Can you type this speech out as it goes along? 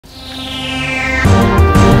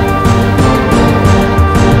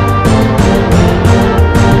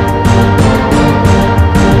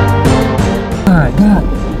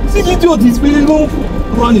he's feeling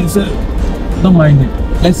running, sir. Don't mind him.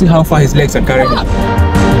 Let's see how far his legs are carrying him.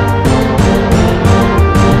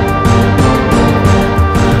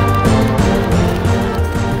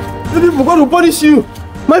 Maybe I forgot to punish you.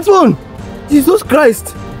 My phone. Jesus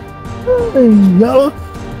Christ. Hey,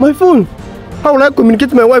 my phone. How will I communicate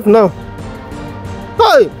to my wife now?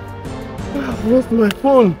 Hi. I've lost my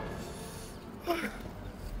phone.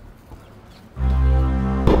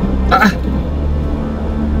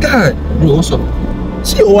 God, bro, what's up?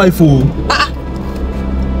 See your wife, oh.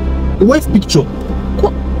 The wife picture.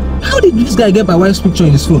 How did this guy get my wife's picture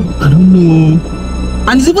in his phone? I don't know.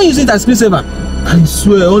 And he's even using it as screensaver. I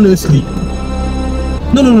swear, honestly.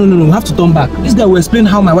 No. We have to turn back. This guy will explain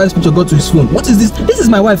how my wife's picture got to his phone. What is this? This is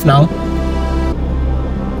my wife now.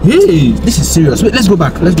 Hey, this is serious. Wait, let's go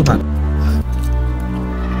back.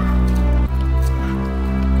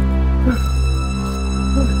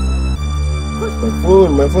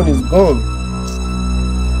 My phone is gone.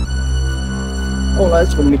 How will I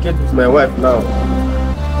communicate with my wife now?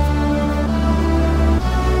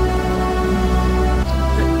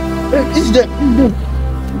 Hey, it's there.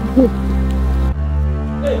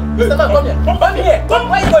 Hey, Mr. Man, come here. Come here.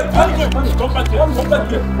 Come back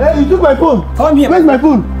here. Hey, you took my phone. Come here. Where's my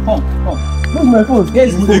phone? Come. Where's my phone?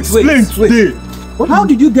 Here's the phone. Explain today. How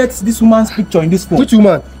did you get this woman's picture in this phone? Which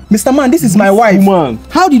woman? Mr. Man, this is my wife. Woman.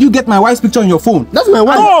 How did you get my wife's picture in your phone? That's my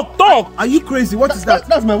wife. Talk. Are you crazy? What is that?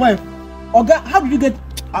 That's my wife. Oga, how did you get?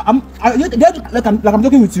 I'm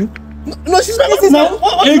talking with you. No, she's my wife now.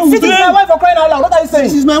 This is my wife for crying out loud. What are you saying?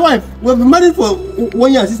 She's my wife. We've been married for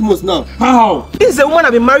 1 year and 6 months now. How? This is a woman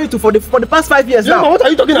I've been married to for the past 5 years now. What are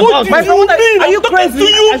you talking about? My friend, are you crazy?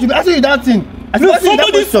 I should be asking you that thing.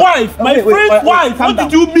 Somebody's wife. My friend's wife. What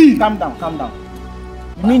did you mean? Calm down.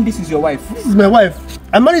 You mean this is your wife? This is my wife.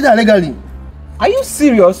 I married her legally. Are you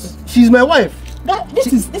serious? She's my wife.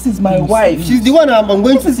 This is my wife. She's the one I'm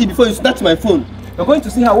going to see before you snatch my phone. You're going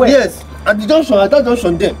to see her where? Yes, at the junction, at that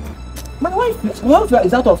junction there. My wife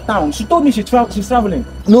is out of town. She told me she's traveling.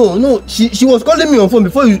 No, she was calling me on phone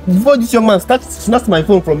before this young man snatched my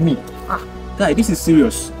phone from me. Guy, this is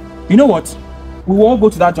serious. You know what? We will all go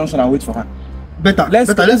to that junction and wait for her. Better.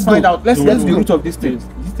 Let's find out. Let's get to the root of this thing. Is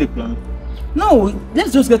this a plan? No,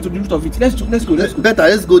 let's just get to the root of it. Let's go. Better,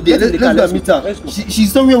 let's go there. Let's go meet her.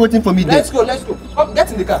 She's somewhere waiting for me there. Let's go. Come,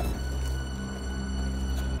 get in the car.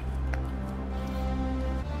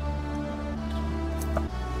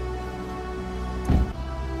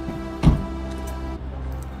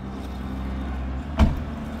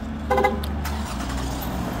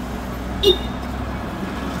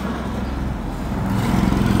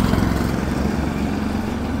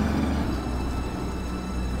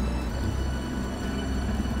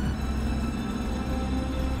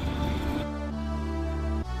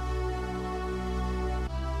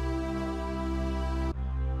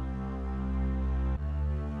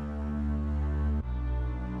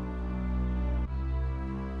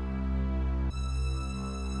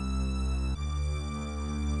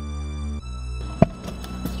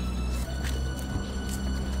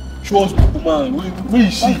 Was woman. Where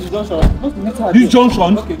is she? This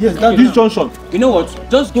junction. Okay. Yes, this junction. You know what?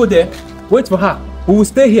 Just go there. Wait for her. We will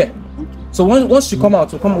stay here. So once she come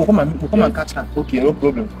out, we'll come and catch her. Okay, no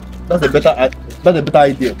problem. That's a better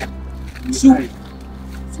idea. Seriously,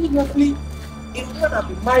 it's gonna be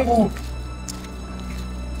my move.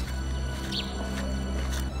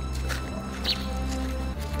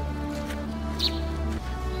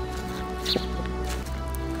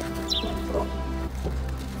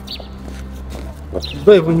 She's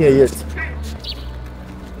not even here yet.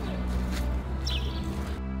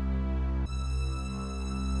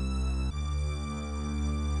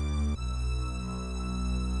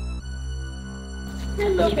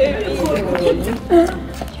 Hello, baby.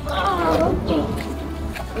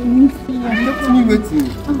 Me waiting.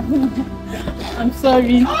 I'm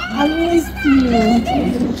sorry. I missed you.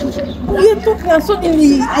 You're talking and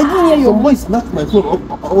suddenly I didn't hear your voice. Snatched my phone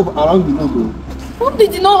up around the logo. What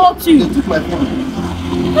did it not hurt you? They took my phone.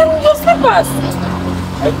 And your slippers.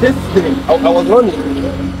 I tested I was running.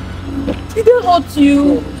 Did they hurt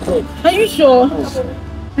you? Are you sure?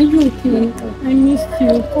 Are you okay? I missed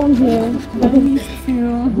you. Come here. I missed you.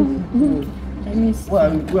 I missed you. Where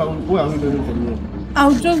are we going from here?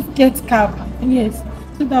 I'll just get cab. Yes.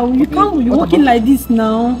 So that you can't be walking like this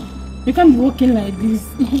now. You can't be walking like this.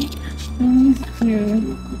 I missed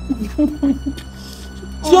you.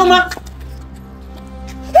 Chioma!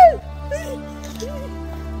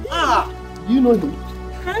 Do you know him?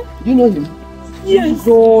 Huh? Do you know him? Yes.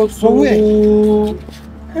 So where?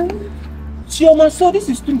 Chioma, so this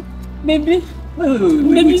is true. Baby, Wait.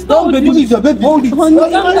 Baby, Don't baby. Who is your baby? Hold it. Honey,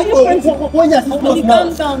 Honey,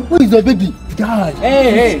 calm down. who is your baby? Guy.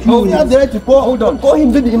 Hey, hold You it. have the right to call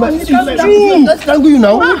him baby in my Calm street. down. Let's strangle you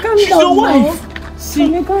now. Calm She's down your now. wife.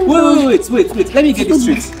 See, Honey, calm down. wait. Let me get this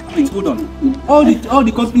straight. Wait, hold on. All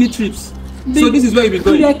the company trips. So this is where you be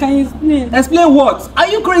going. I can explain. Explain what? Are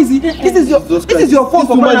you crazy? This is your phone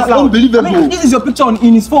for woman crying is out loud. unbelievable. I mean, this is your picture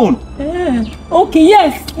in his phone. Okay,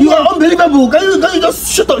 yes. You are unbelievable. Can you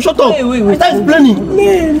just shut up? Wait. Start explaining.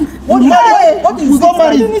 Man. What is We it? got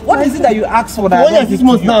married. What is it that you ask for that I 1 year don't give 6 to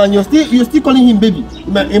months you? now, and you're still calling him baby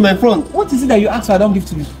in my front. What is it that you ask for I don't give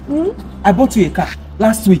to you? I bought you a car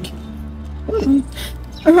last week.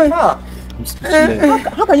 How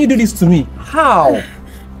can you do this to me? How?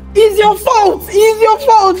 It's your fault. My Your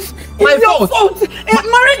fault? fault.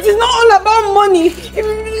 Marriage is not all about money.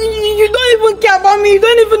 You don't even care about me. You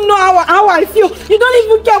don't even know how I feel. You don't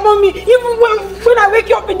even care about me. Even when I wake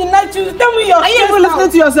you up in the night, you tell me you're Are you even listening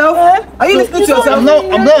to yourself? Are you listening to yourself?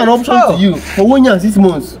 I'm not an option to you for 1 year and 6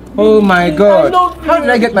 months. Oh my God! How did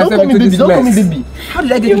I get Don't myself call me into baby. this Don't call me mess? baby. How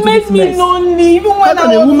did I get You into made this me mess? lonely. Even How when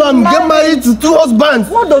can a woman get married to 2 husbands?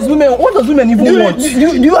 What does women even want? Do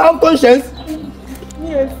you have conscience?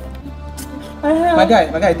 Yes. My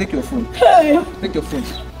guy, take your phone. Hey. Take your phone.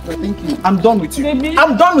 Thank you. I'm done with you. Baby.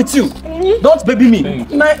 I'm done with you. Don't baby me.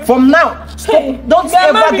 From now, stop. Hey. Don't We are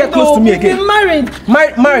ever married get close though. to me We've again. been married.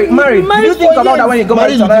 Married. Married Did you think for about that years. when you got married?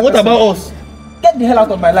 Married, to another what person? about us? Get the hell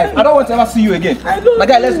out of my life. I don't want to ever see you again. I don't My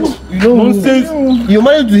guy, let's go. You know Nonsense. you're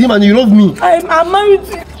married to him and you love me. I'm married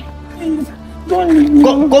to you. Please, don't leave me.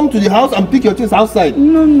 Come to the house and pick your things outside.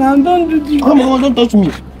 No, don't do this. Come on, don't touch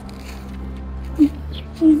me.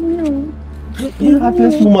 No. You're the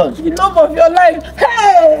happiest woman. The love of your life.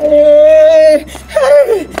 Hey.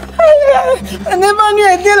 I never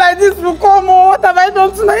knew a day like this would come. What have I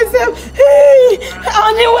done to myself? Hey, I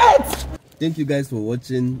only wait. Thank you guys for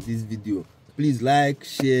watching this video. Please like,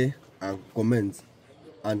 share and comment,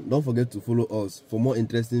 and don't forget to follow us for more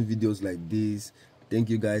interesting videos like this. Thank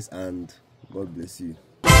you guys and God bless you.